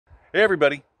Hey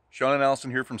everybody, Sean and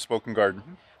Allison here from Spoken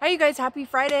Garden. Hi you guys, happy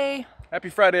Friday. Happy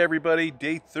Friday everybody,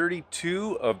 day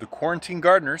 32 of the Quarantine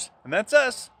Gardeners, and that's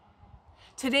us.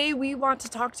 Today we want to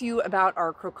talk to you about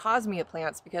our Crocosmia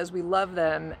plants because we love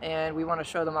them and we want to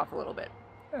show them off a little bit.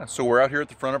 Yeah, so we're out here at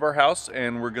the front of our house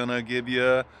and we're gonna give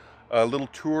you a little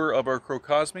tour of our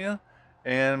Crocosmia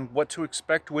and what to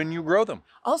expect when you grow them.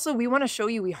 Also, we want to show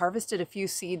you we harvested a few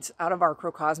seeds out of our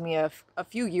Crocosmia a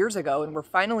few years ago and we're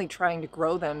finally trying to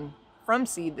grow them from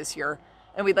seed this year,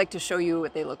 and we'd like to show you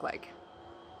what they look like.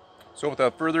 So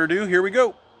without further ado, here we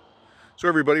go. So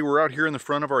everybody, we're out here in the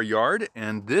front of our yard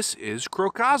and this is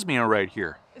Crocosmia right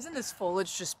here. Isn't this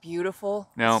foliage just beautiful?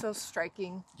 Now, It's so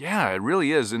striking. Yeah, it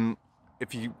really is. And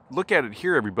if you look at it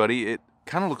here, everybody, it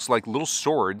kind of looks like little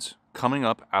swords coming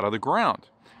up out of the ground.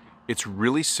 It's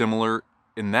really similar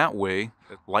in that way,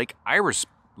 like iris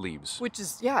leaves. Which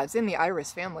is, yeah, it's in the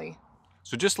iris family.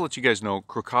 So just to let you guys know,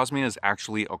 Crocosmia is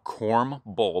actually a corm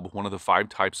bulb, one of the 5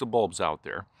 types of bulbs out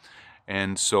there.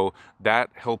 And so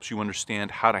that helps you understand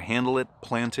how to handle it,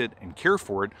 plant it, and care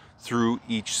for it through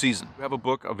each season. We have a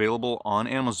book available on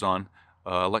Amazon,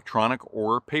 electronic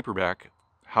or paperback,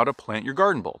 how to plant your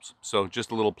garden bulbs. So just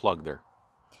a little plug there.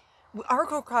 Our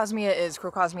Crocosmia is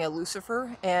Crocosmia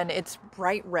lucifer, and it's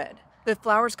bright red. The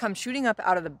flowers come shooting up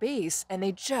out of the base and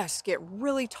they just get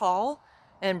really tall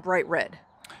and bright red.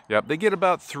 Yep, they get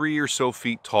about 3 or so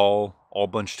feet tall, all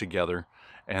bunched together,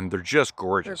 and they're just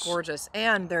gorgeous. They're gorgeous,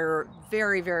 and they're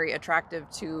very, very attractive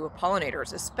to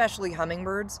pollinators, especially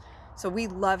hummingbirds. So we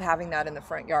love having that in the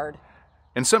front yard.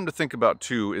 And something to think about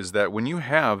too is that when you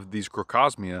have these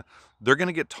Crocosmia, they're going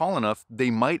to get tall enough, they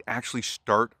might actually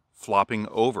start flopping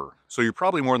over. So you're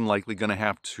probably more than likely going to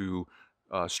have to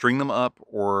string them up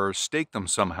or stake them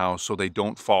somehow so they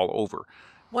don't fall over.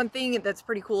 One thing that's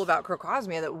pretty cool about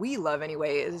Crocosmia that we love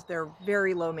anyway is they're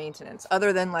very low maintenance.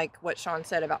 Other than like what Sean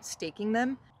said about staking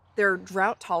them, they're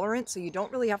drought tolerant, so you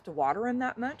don't really have to water them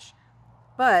that much,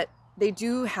 but they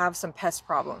do have some pest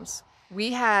problems.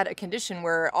 We had a condition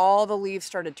where all the leaves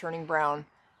started turning brown,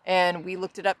 and we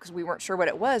looked it up because we weren't sure what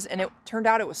it was, and it turned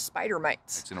out it was spider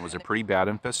mites. And it was a pretty bad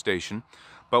infestation,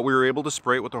 but we were able to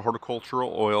spray it with a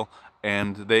horticultural oil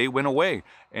and they went away.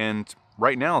 And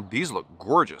right now, these look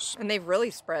gorgeous. And they've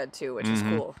really spread too, which is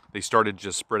cool. They started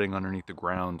just spreading underneath the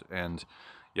ground, and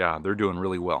yeah, they're doing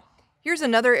really well. Here's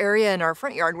another area in our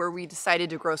front yard where we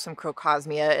decided to grow some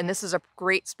Crocosmia, and this is a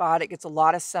great spot. It gets a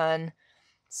lot of sun.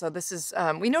 So this is,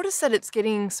 we noticed that it's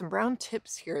getting some brown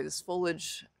tips here. This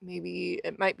foliage, maybe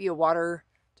it might be a water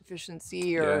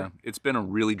deficiency or... Yeah, it's been a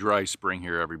really dry spring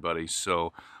here, everybody.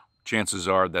 So chances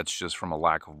are that's just from a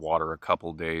lack of water for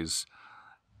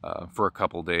a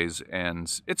couple days,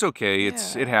 and it's okay.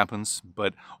 Yeah. It happens,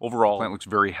 but overall, the plant looks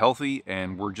very healthy,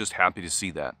 and we're just happy to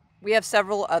see that. We have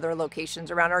several other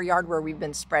locations around our yard where we've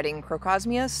been spreading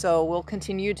Crocosmia, so we'll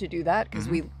continue to do that because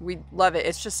we love it.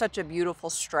 It's just such a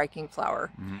beautiful, striking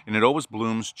flower. And it always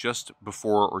blooms just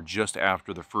before or just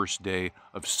after the first day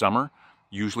of summer,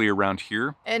 usually around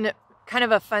here. And kind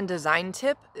of a fun design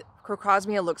tip,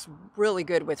 Crocosmia looks really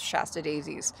good with Shasta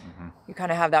daisies. You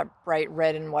kind of have that bright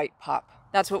red and white pop.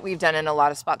 That's what we've done in a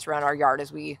lot of spots around our yard,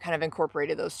 is we kind of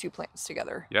incorporated those two plants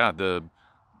together. Yeah, the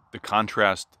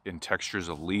contrast in textures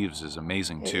of leaves is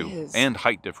amazing too. It is. And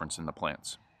height difference in the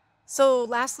plants. So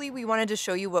lastly, we wanted to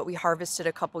show you what we harvested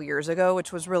a couple years ago,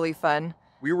 which was really fun.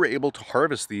 We were able to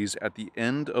harvest these at the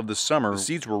end of the summer. The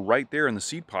seeds were right there in the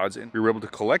seed pods, and we were able to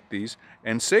collect these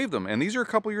and save them. And these are a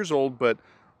couple years old, but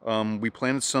we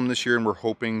planted some this year and we're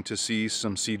hoping to see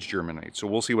some seeds germinate. So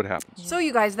we'll see what happens. So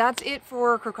you guys, that's it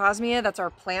for Crocosmia. That's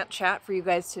our plant chat for you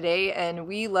guys today. And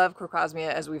we love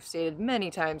Crocosmia, as we've stated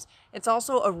many times. It's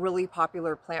also a really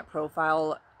popular plant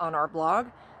profile on our blog.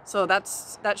 So that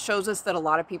shows us that a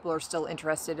lot of people are still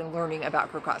interested in learning about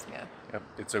Crocosmia. Yep.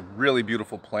 It's a really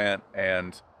beautiful plant,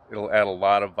 and it'll add a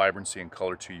lot of vibrancy and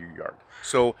color to your yard.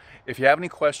 So if you have any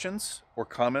questions or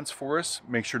comments for us,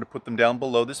 make sure to put them down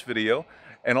below this video.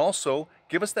 And also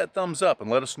give us that thumbs up and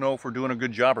let us know if we're doing a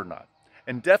good job or not.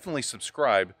 And definitely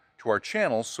subscribe to our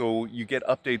channel so you get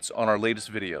updates on our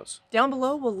latest videos. Down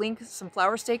below, we'll link some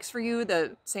flower stakes for you,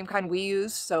 the same kind we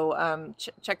use. So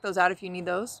check those out if you need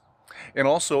those. And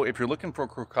also, if you're looking for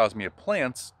Crocosmia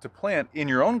plants to plant in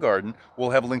your own garden, we'll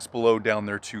have links below down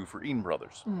there too for Eden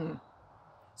Brothers.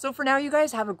 So for now, you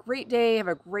guys, have a great day, have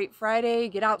a great Friday,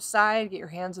 get outside, get your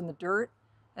hands in the dirt,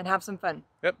 and have some fun.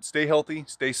 Yep, stay healthy,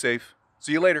 stay safe.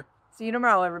 See you later. See you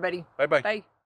tomorrow, everybody. Bye-bye. Bye.